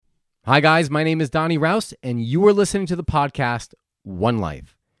Hi, guys. My name is Donnie Rouse, and you are listening to the podcast One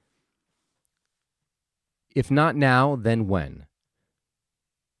Life. If not now, then when?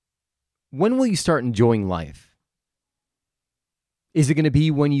 When will you start enjoying life? Is it going to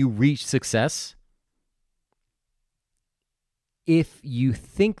be when you reach success? If you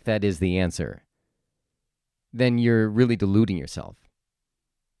think that is the answer, then you're really deluding yourself.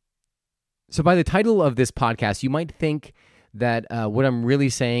 So by the title of this podcast, you might think that what I'm really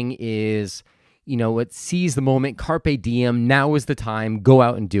saying is, seize the moment, carpe diem, now is the time, go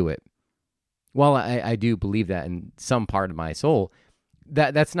out and do it. While I do believe that in some part of my soul,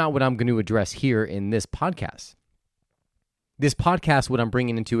 that's not what I'm going to address here in this podcast. This podcast, what I'm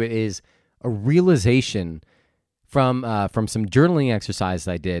bringing into it is a realization from some journaling exercises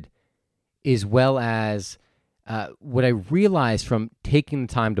I did, as well as what I realized from taking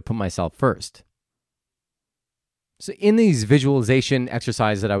the time to put myself first. So in these visualization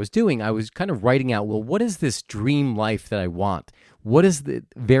exercises that I was doing, I was kind of writing out, well, what is this dream life that I want? What is the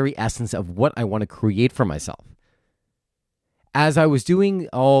very essence of what I want to create for myself? As I was doing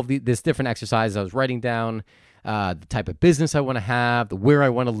all this different exercises, I was writing down the type of business I want to have, the where I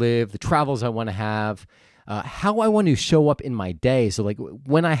want to live, the travels I want to have, how I want to show up in my day. So like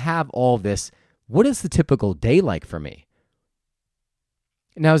when I have all this, what is the typical day like for me?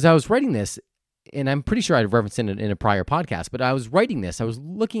 Now, as I was writing this, and I'm pretty sure I'd referenced it in a prior podcast, but I was writing this, I was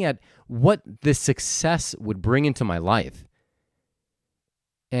looking at what this success would bring into my life.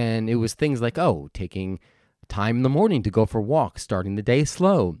 And it was things like, taking time in the morning to go for walks, starting the day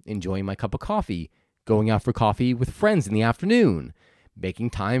slow, enjoying my cup of coffee, going out for coffee with friends in the afternoon, making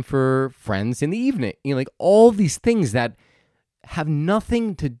time for friends in the evening. Like all these things that have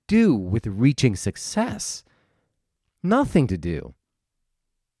nothing to do with reaching success. Nothing to do.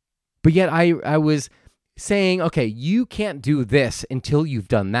 But yet I was saying, okay, you can't do this until you've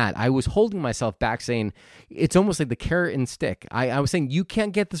done that. I was holding myself back saying, it's almost like the carrot and stick. I was saying, you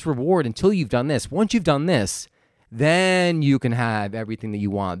can't get this reward until you've done this. Once you've done this, then you can have everything that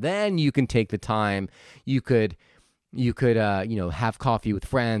you want. Then you can take the time. You could have coffee with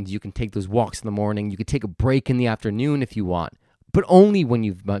friends. You can take those walks in the morning. You could take a break in the afternoon if you want, but only when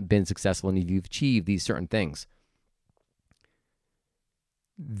you've been successful and you've achieved these certain things.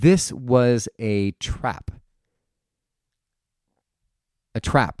 This was a trap. A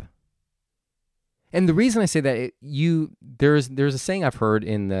trap. And the reason I say that, there's a saying I've heard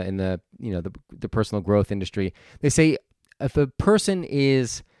in the personal growth industry. They say if a person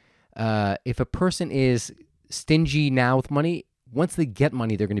is stingy now with money, once they get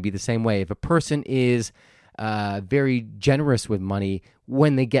money, they're going to be the same way. If a person is very generous with money,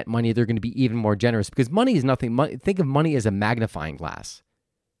 when they get money, they're going to be even more generous, because money is nothing. Think of money as a magnifying glass.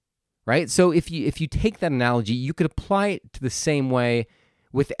 Right? So if you take that analogy, you could apply it to the same way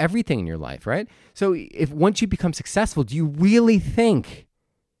with everything in your life, right? So if once you become successful, do you really think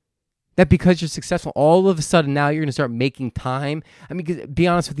that because you're successful, all of a sudden now you're going to start making time? I mean, 'cause be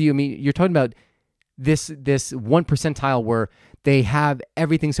honest with you, you're talking about this 1 percentile where they have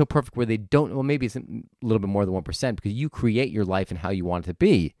everything so perfect where they don't, well, maybe it's a little bit more than 1% because you create your life and how you want it to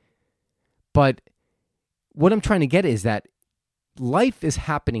be. But what I'm trying to get is that life is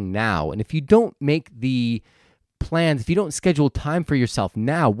happening now. And if you don't make the plans, if you don't schedule time for yourself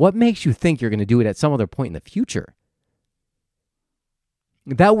now, what makes you think you're going to do it at some other point in the future?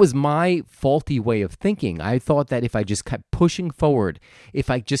 That was my faulty way of thinking. I thought that if I just kept pushing forward, if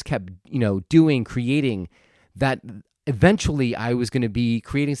I just kept, creating, that eventually I was going to be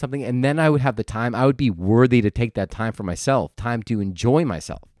creating something, and then I would have the time. I would be worthy to take that time for myself, time to enjoy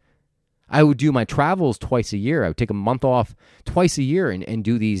myself. I would do my travels twice a year. I would take a month off twice a year and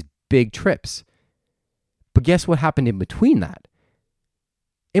do these big trips. But guess what happened in between that?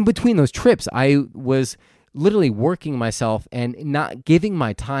 In between those trips, I was literally working myself and not giving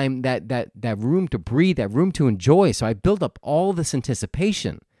my time that room to breathe, that room to enjoy. So I built up all this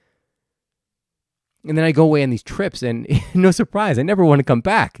anticipation. And then I go away on these trips, and no surprise, I never want to come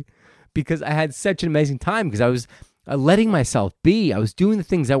back because I had such an amazing time, because I was letting myself be. I was doing the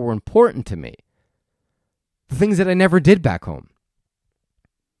things that were important to me, the things that I never did back home.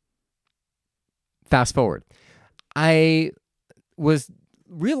 Fast forward, I was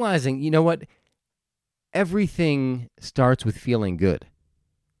realizing, you know what? Everything starts with feeling good,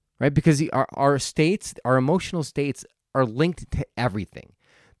 right? Because our states, our emotional states are linked to everything.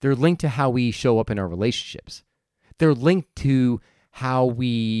 They're linked to how we show up in our relationships. They're linked to how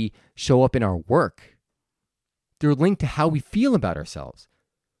we show up in our work. They're linked to how we feel about ourselves.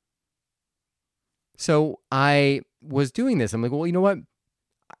 So I was doing this. I'm like, well, you know what?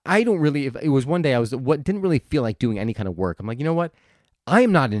 I don't really, if it was one day I didn't really feel like doing any kind of work. I'm like, you know what? I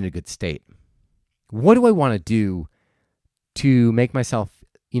am not in a good state. What do I want to do to make myself,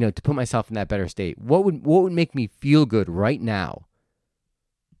 to put myself in that better state? What would make me feel good right now?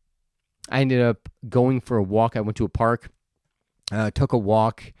 I ended up going for a walk. I went to a park, took a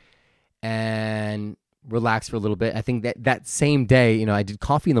walk, and relaxed for a little bit. I think that same day, I did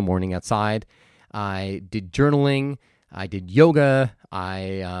coffee in the morning outside. I did journaling. I did yoga.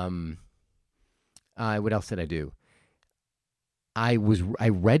 What else did I do? I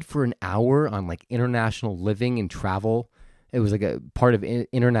read for an hour on like international living and travel. It was like a part of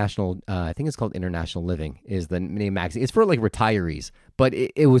international. I think it's called International Living is the name magazine. It's for like retirees, but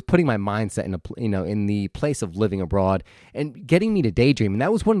it was putting my mindset in the place of living abroad and getting me to daydream. And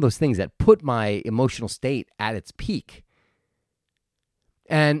that was one of those things that put my emotional state at its peak.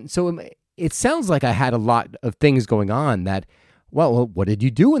 And so it sounds like I had a lot of things going on that. Well, what did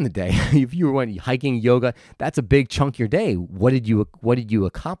you do in the day? If you went hiking, yoga, that's a big chunk of your day. What did you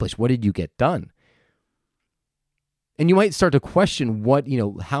accomplish? What did you get done? And you might start to question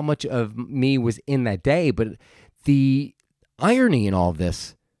how much of me was in that day. But the irony in all of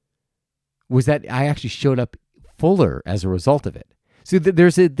this was that I actually showed up fuller as a result of it. So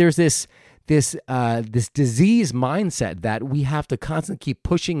there's this disease mindset that we have to constantly keep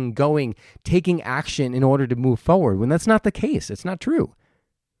pushing, going, taking action in order to move forward, when that's not the case. It's not true.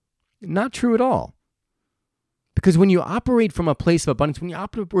 Not true at all. Because when you operate from a place of abundance, when you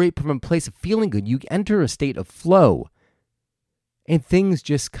operate from a place of feeling good, you enter a state of flow and things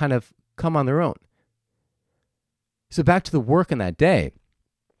just kind of come on their own. So back to the work on that day,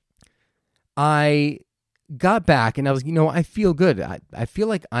 I got back and I was, I feel good. I feel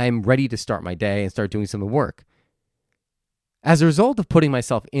like I'm ready to start my day and start doing some of the work. As a result of putting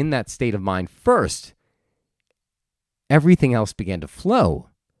myself in that state of mind first, everything else began to flow.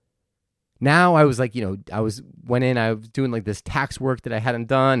 Now I was like, I was doing like this tax work that I hadn't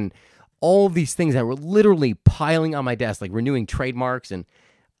done, all of these things that were literally piling on my desk, like renewing trademarks and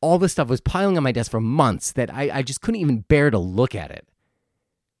all this stuff was piling on my desk for months that I just couldn't even bear to look at it.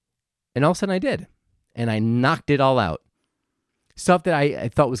 And all of a sudden I did. And I knocked it all out. Stuff that I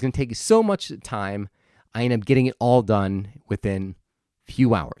thought was going to take so much time, I ended up getting it all done within a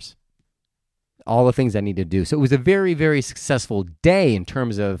few hours. All the things I needed to do. So it was a very, very successful day in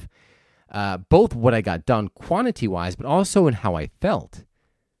terms of both what I got done quantity-wise, but also in how I felt.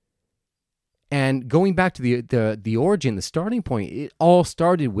 And going back to the origin, the starting point, it all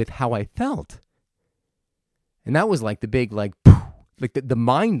started with how I felt. And that was like the big, like the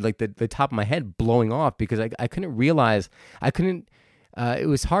mind, like the top of my head blowing off because I couldn't realize, it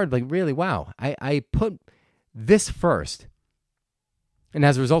was hard, like really, wow. I put this first. And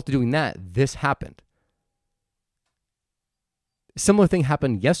as a result of doing that, this happened. Similar thing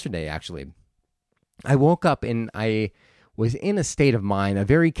happened yesterday, actually. I woke up and I was in a state of mind, a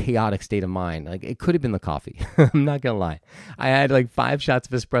very chaotic state of mind. Like it could have been the coffee. I'm not going to lie. I had like 5 shots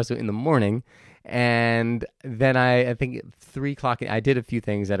of espresso in the morning. And then I think 3 o'clock, I did a few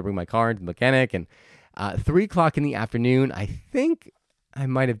things. I had to bring my car to the mechanic. And 3 o'clock in the afternoon, I think I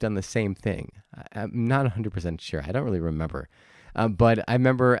might have done the same thing. I'm not 100% sure. I don't really remember. But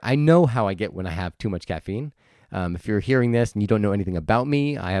I know how I get when I have too much caffeine. If you're hearing this and you don't know anything about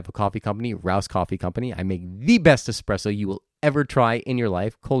me, I have a coffee company, Rouse Coffee Company. I make the best espresso you will ever try in your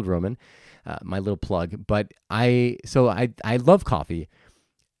life, cold Roman, my little plug. But I love coffee.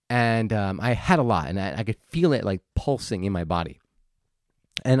 And I had a lot, and I could feel it like pulsing in my body.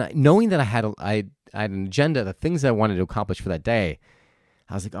 And knowing that I had an agenda, the things that I wanted to accomplish for that day,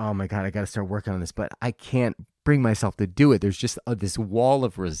 I was like, oh my God, I got to start working on this, but I can't bring myself to do it. There's just this wall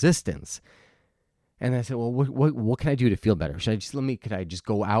of resistance. And I said, well, what can I do to feel better? Could I just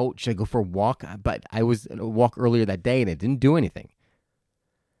go out? Should I go for a walk? But I was on a walk earlier that day, and it didn't do anything.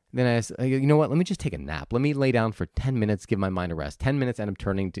 Then I said, you know what? Let me just take a nap. Let me lay down for 10 minutes, give my mind a rest. 10 minutes ended up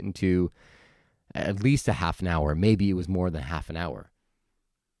turning into at least a half an hour. Maybe it was more than half an hour.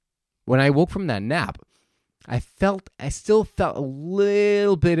 When I woke from that nap, I still felt a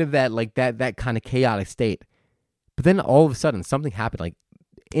little bit of that kind of chaotic state. But then all of a sudden, something happened, like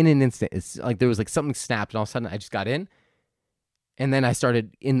in an instant. It's like there was like something snapped, and all of a sudden I just got in. And then I got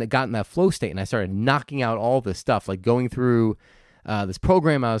in that flow state, and I started knocking out all this stuff, like going through this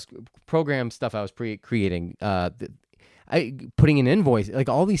program stuff I was creating, putting in invoice, like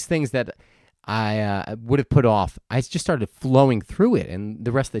all these things that I would have put off. I just started flowing through it, and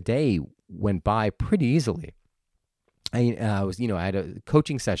the rest of the day went by pretty easily. I had a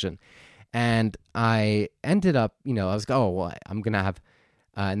coaching session, and I ended up, I was like, oh, well, I'm gonna have.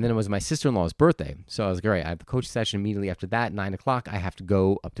 And then it was my sister-in-law's birthday. So I was like, all right, I have the coaching session immediately after that, 9 o'clock. I have to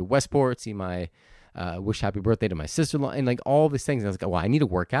go up to Westport, see my wish happy birthday to my sister-in-law, and like all these things. And I was like, well, I need to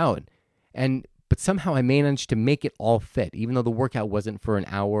work out. But somehow I managed to make it all fit. Even though the workout wasn't for an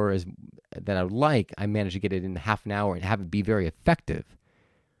hour that I would like, I managed to get it in half an hour and have it be very effective.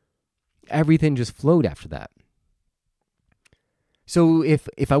 Everything just flowed after that. So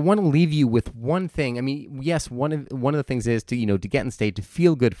if I want to leave you with one thing, I mean, yes, one of the things is to get in state, to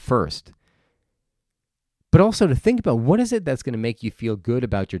feel good first, but also to think about what is it that's going to make you feel good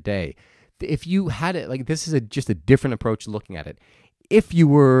about your day. If you had it, like, this is just a different approach to looking at it. If you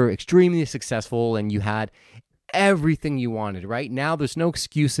were extremely successful and you had everything you wanted, right now, there's no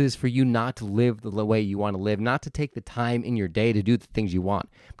excuses for you not to live the way you want to live, not to take the time in your day to do the things you want.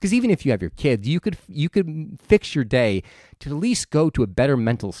 Because even if you have your kids, you could fix your day to at least go to a better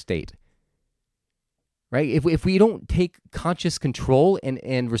mental state, right? If we don't take conscious control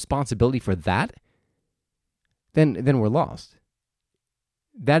and responsibility for that, then we're lost.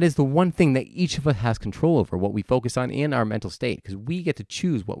 That is the one thing that each of us has control over, what we focus on in our mental state, because we get to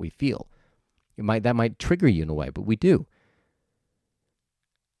choose what we feel. That might trigger you in a way, but we do.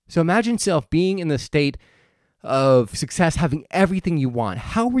 So imagine yourself being in the state of success, having everything you want.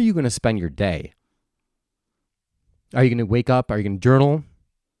 How are you going to spend your day? Are you going to wake up? Are you going to journal?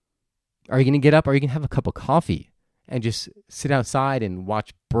 Are you going to get up? Are you going to have a cup of coffee and just sit outside and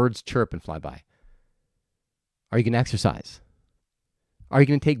watch birds chirp and fly by? Are you going to exercise? Are you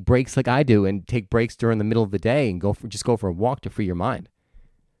going to take breaks like I do and take breaks during the middle of the day and go for a walk to free your mind?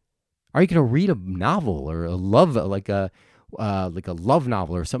 Are you going to read a novel or a love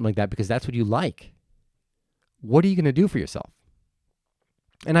novel or something like that because that's what you like? What are you going to do for yourself?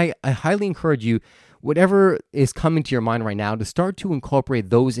 And I highly encourage you, whatever is coming to your mind right now, to start to incorporate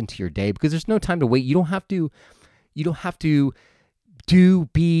those into your day, because there's no time to wait. You don't have to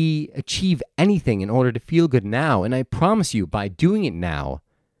achieve anything in order to feel good now. And I promise you, by doing it now,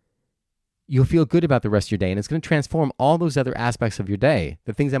 you'll feel good about the rest of your day, and it's going to transform all those other aspects of your day.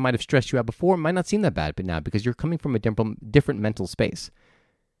 The things that might have stressed you out before might not seem that bad, but now, because you're coming from a different mental space.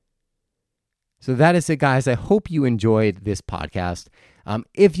 So that is it, guys. I hope you enjoyed this podcast.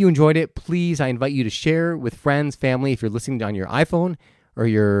 If you enjoyed it, please, I invite you to share with friends, family. If you're listening on your iPhone or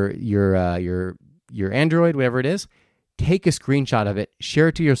your Android, whatever it is, take a screenshot of it, share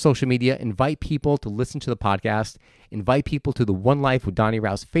it to your social media, invite people to listen to the podcast, invite people to the One Life with Donnie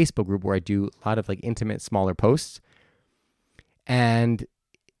Rouse Facebook group, where I do a lot of like intimate, smaller posts, and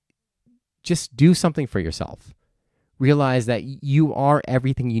just do something for yourself. Realize that you are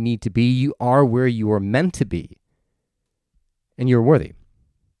everything you need to be. You are where you are meant to be, and you're worthy.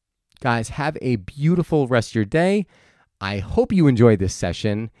 Guys, have a beautiful rest of your day. I hope you enjoyed this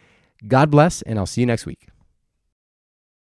session. God bless, and I'll see you next week.